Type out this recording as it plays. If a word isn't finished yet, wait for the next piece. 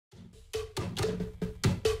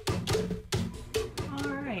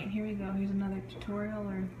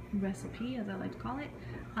recipe, as I like to call it.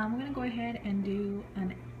 I'm gonna go ahead and do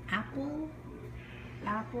an applesauce,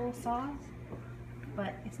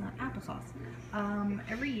 but it's not applesauce.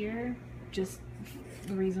 Every year, just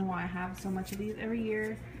the reason why I have so much of these, every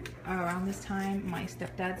year around this time, my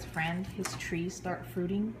stepdad's friend, his trees start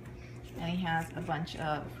fruiting, and he has a bunch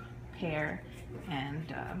of pear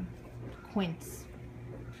and quince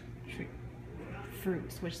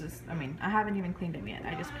fruits, which is, I mean, I haven't even cleaned them yet.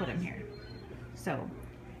 I just put them here. So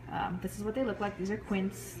this is what they look like. These are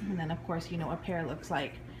quince, and then of course you know what pear looks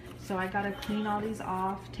like. So I gotta clean all these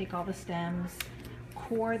off, take all the stems,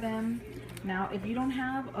 core them. Now if you don't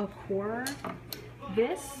have a corer,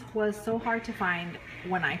 this was so hard to find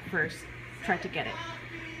when I first tried to get it.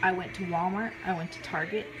 I went to Walmart, I went to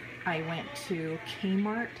Target, I went to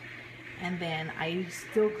Kmart, and then I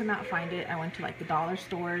still could not find it. I went to like the dollar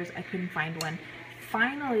stores, I couldn't find one.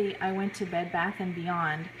 Finally, I went to Bed Bath &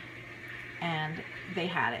 Beyond, and they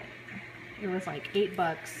had it. It was like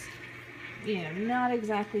 $8. You know, not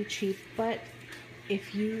exactly cheap, but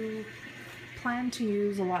if you plan to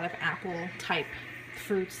use a lot of apple type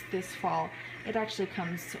fruits this fall, it actually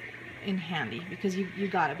comes in handy, because you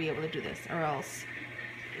gotta be able to do this, or else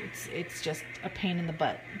it's just a pain in the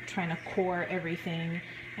butt trying to core everything,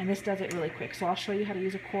 and this does it really quick. So I'll show you how to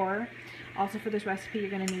use a corer. Also for this recipe, you're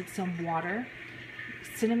gonna need some water,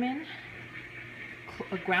 cinnamon,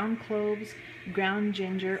 ground cloves, ground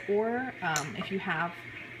ginger, or if you have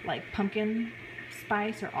like pumpkin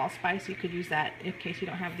spice or allspice, you could use that in case you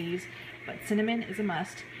don't have these, but cinnamon is a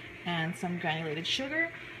must, and some granulated sugar,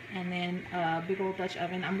 and then a big old Dutch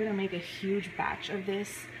oven. I'm gonna make a huge batch of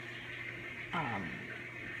this.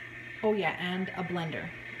 Oh yeah, and a blender,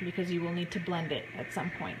 because you will need to blend it at some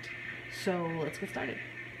point. So let's get started.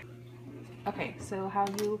 Okay, so how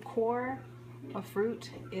you core a fruit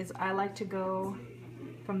is, I like to go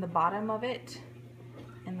from the bottom of it,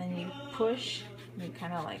 and then you push, and you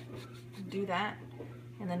kind of like do that,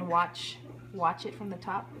 and then watch it from the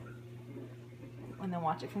top, and then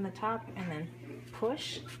watch it from the top, and then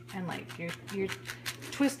push, and like you're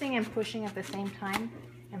twisting and pushing at the same time,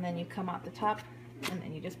 and then you come out the top, and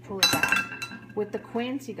then you just pull it back. With the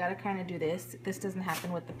quince, you gotta kind of do this. This doesn't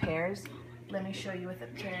happen with the pears. Let me show you with the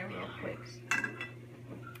pear real quick.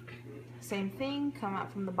 Same thing, come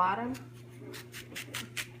out from the bottom,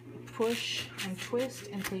 push and twist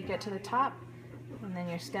until you get to the top, and then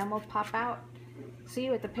your stem will pop out.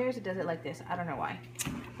 See, with the pears it does it like this. I don't know why.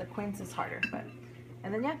 The quince is harder, but,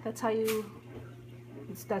 and then yeah, that's how you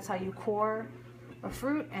core a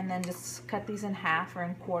fruit, and then just cut these in half or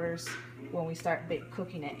in quarters when we start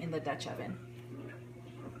cooking it in the Dutch oven.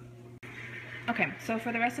 Okay, so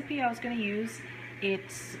for the recipe I was going to use,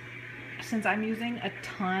 since I'm using a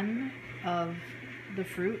ton of the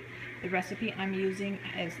fruit, the recipe I'm using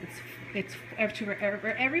is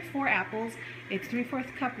every 4 apples, it's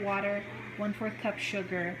 3/4 cup water, 1/4 cup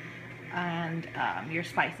sugar, and your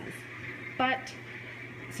spices. But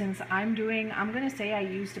since I'm going to say I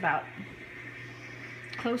used about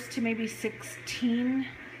close to maybe 16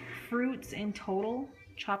 fruits in total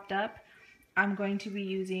chopped up. I'm going to be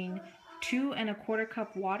using 2 1/4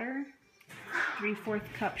 cup water, 3/4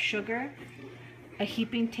 cup sugar, a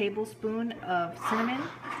heaping tablespoon of cinnamon,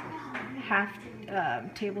 half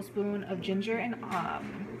tablespoon of ginger, and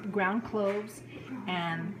ground cloves,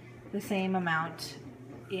 and the same amount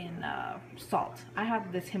in salt. I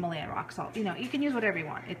have this Himalayan rock salt. You know, you can use whatever you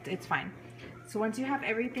want. It's fine. So once you have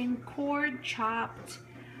everything cored, chopped,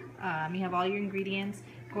 you have all your ingredients,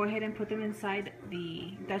 go ahead and put them inside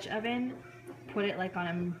the Dutch oven. Put it like on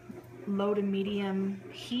a low to medium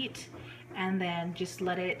heat, and then just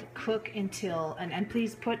let it cook until, and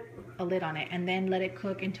please put a lid on it, and then let it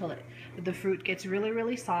cook until the fruit gets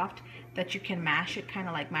really soft, that you can mash it kind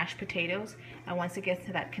of like mashed potatoes. And once it gets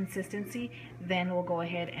to that consistency, then we'll go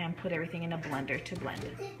ahead and put everything in a blender to blend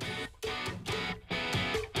it.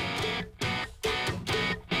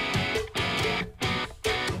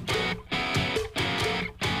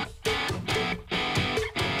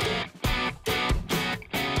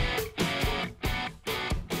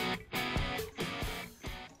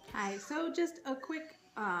 So just a quick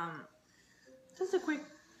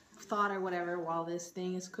thought or whatever while this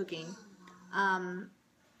thing is cooking. I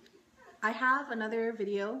have another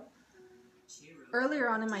video. Earlier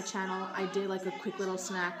on in my channel, I did like a quick little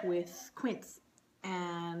snack with quince,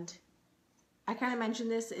 and I kind of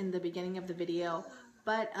mentioned this in the beginning of the video,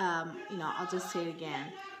 but you know, I'll just say it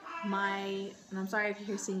again. And I'm sorry if you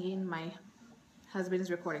hear singing, my husband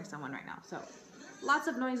is recording someone right now, so lots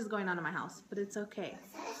of noise is going on in my house, but it's okay.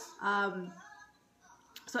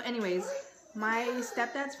 So anyways, my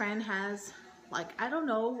stepdad's friend has like, I don't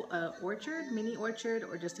know, orchard, mini orchard,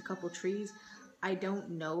 or just a couple trees. I don't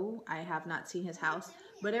know. I have not seen his house.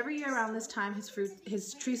 But every year around this time,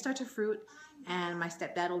 his trees start to fruit, and my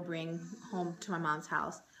stepdad will bring home to my mom's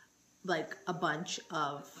house like a bunch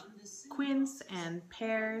of quince and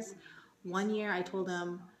pears. One year I told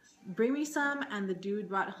him, bring me some, and the dude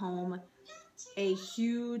brought home a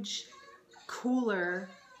huge cooler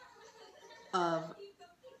of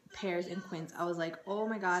pears and quince. I was like, oh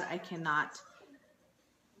my god, I cannot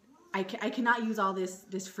use all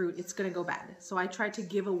this fruit. It's gonna go bad. So I tried to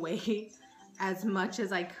give away as much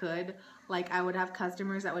as I could. Like, I would have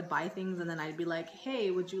customers that would buy things, and then I'd be like,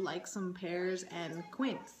 hey, would you like some pears and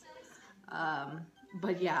quince?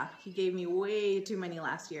 But yeah, he gave me way too many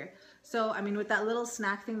last year. So, I mean, with that little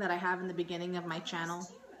snack thing that I have in the beginning of my channel,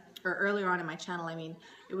 or earlier on in my channel, I mean,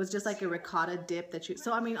 it was just like a ricotta dip that you,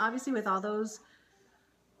 so I mean, obviously with all those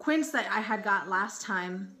quince that I had got last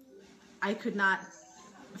time, I could not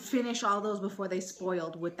finish all those before they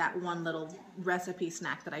spoiled with that one little recipe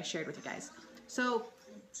snack that I shared with you guys. So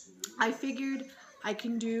I figured I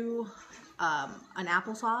can do an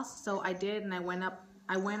applesauce. So I did, and I went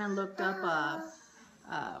and looked up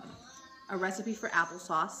a recipe for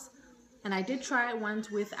applesauce, and I did try it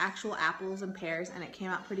once with actual apples and pears, and it came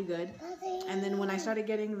out pretty good. And then when I started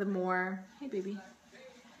getting the more, hey baby,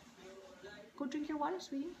 go drink your water,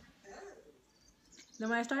 sweetie. Then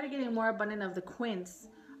when I started getting more abundant of the quince,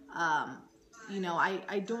 you know,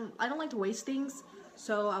 I don't like to waste things.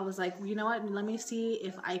 So I was like, you know what, let me see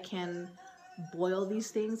if I can boil these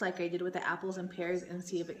things like I did with the apples and pears and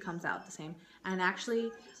see if it comes out the same. And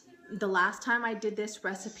actually, the last time I did this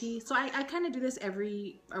recipe, so I kind of do this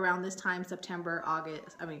around this time, September,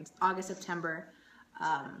 August, September.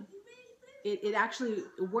 It actually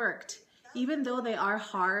worked. Even though they are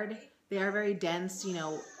hard, they are very dense, you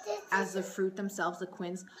know, as the fruit themselves, the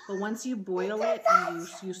quince. But once you boil it and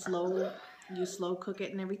you slow cook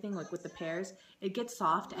it and everything, like with the pears, it gets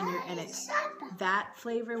soft, and it's that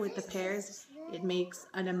flavor with the pears, it makes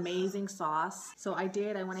an amazing sauce. So I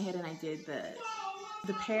went ahead and I did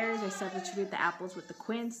the pears. I substituted the apples with the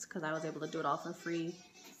quince because I was able to do it all for free,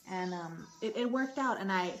 and it worked out. And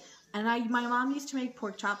my mom used to make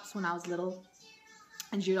pork chops when I was little,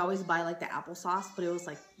 and she'd always buy like the applesauce, but it was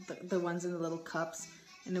like the ones in the little cups,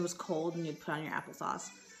 and it was cold, and you'd put on your applesauce.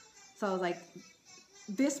 So I was like,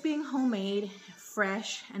 this being homemade,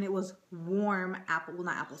 fresh, and it was warm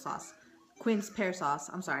not applesauce, Quince-pear sauce.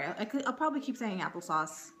 I'm sorry, I'll probably keep saying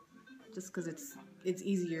applesauce just because it's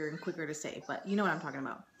easier and quicker to say, but you know what I'm talking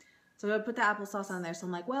about. So I put the applesauce on there, so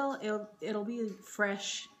I'm like, well, it'll be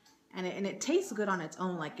fresh, and it tastes good on its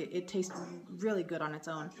own. Like it tastes really good on its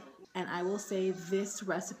own. And I will say this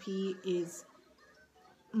recipe is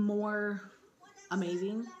more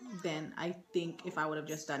amazing than I think if I would have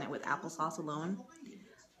just done it with applesauce alone.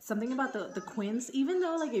 Something about the quince, even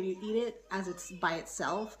though like if you eat it as it's by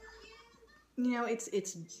itself, you know, it's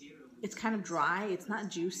kind of dry. It's not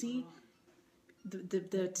juicy.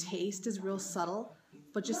 The taste is real subtle,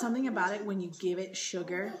 but just something about it when you give it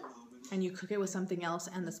sugar and you cook it with something else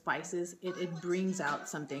and the spices, it brings out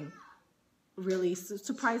something really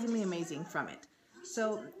surprisingly amazing from it.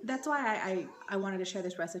 So that's why I wanted to share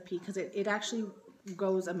this recipe, because it actually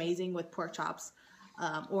goes amazing with pork chops,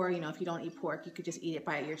 or, you know, if you don't eat pork, you could just eat it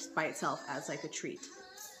by itself as like a treat.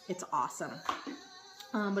 It's awesome.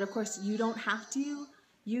 But of course, you don't have to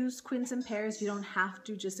use quince and pears. You don't have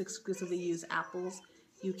to just exclusively use apples.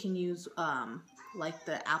 You can use like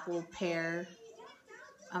the apple pear.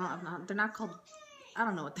 They're not called, I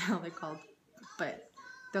don't know what the hell they're called, but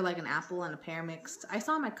they're like an apple and a pear mixed. I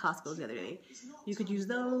saw them at Costco the other day. You could use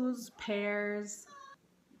those, pears,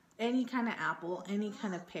 any kind of apple, any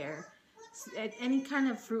kind of pear, any kind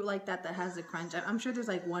of fruit like that has a crunch. I'm sure there's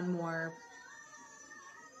like one more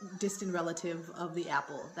distant relative of the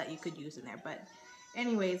apple that you could use in there. But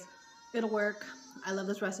anyways, it'll work. I love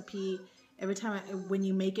this recipe. Every time when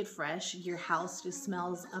you make it fresh, your house just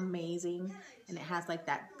smells amazing. And it has like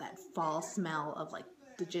that fall smell of like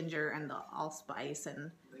the ginger and the allspice,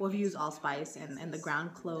 and well, if you use allspice and the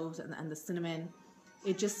ground cloves and the cinnamon,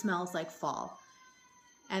 it just smells like fall.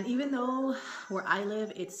 And even though where I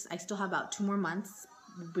live, I still have about 2 more months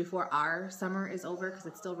before our summer is over, because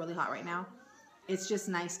it's still really hot right now. It's just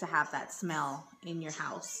nice to have that smell in your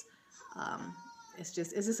house. It's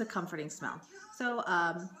just a comforting smell. So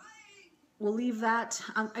we'll leave that.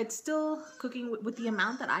 It's still cooking with the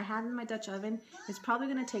amount that I had in my Dutch oven. It's probably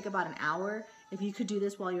going to take about an hour. If you could do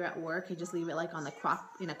this while you're at work and just leave it like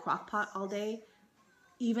in a crock pot all day,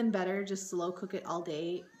 even better. Just slow cook it all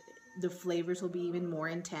day. The flavors will be even more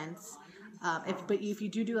intense. But if you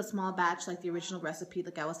do a small batch like the original recipe,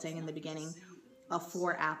 like I was saying in the beginning,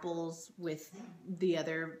 4 apples with the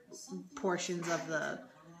other portions of the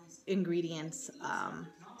ingredients,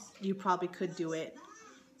 you probably could do it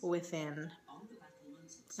within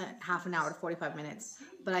half an hour to 45 minutes.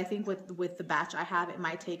 But I think with the batch I have, it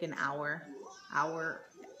might take an hour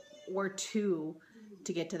or 2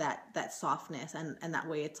 to get to that softness, and that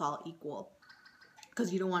way it's all equal.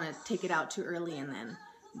 Because you don't want to take it out too early and then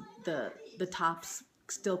the top's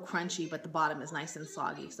still crunchy but the bottom is nice and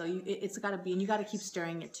soggy. So it's got to be, and you got to keep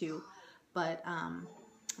stirring it too. But I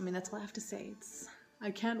mean, that's all I have to say. I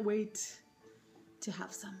can't wait to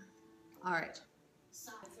have some. All right,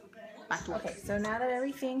 back to work. Okay, so now that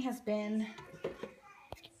everything has been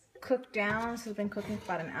cooked down, so it's been cooking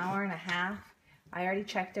for about an hour and a half. I already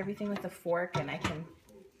checked everything with a fork, and I can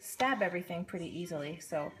stab everything pretty easily.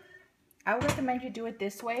 So I would recommend you do it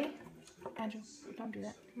this way. Andrew, don't do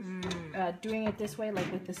that. Doing it this way,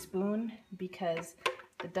 like with the spoon, because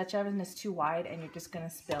the Dutch oven is too wide and you're just going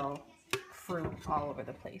to spill fruit all over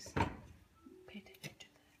the place. Pay attention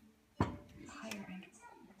to the higher, Andrew.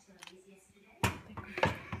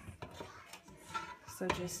 So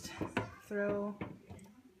just throw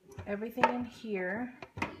everything in here.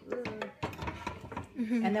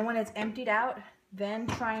 And then when it's emptied out, then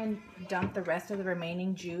try and dump the rest of the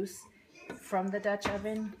remaining juice from the Dutch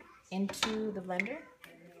oven into the blender.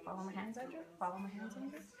 Follow my hands, Andrew. Follow my hands,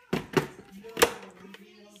 Andrew.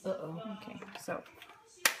 Okay, so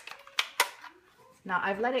now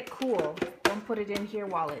I've let it cool. Don't put it in here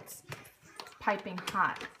while it's piping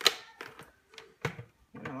hot.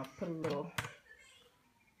 And I'm gonna put a little,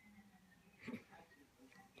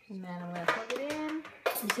 and then I'm gonna plug it in.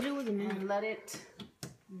 You said it was a minute. And let it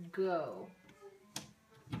go.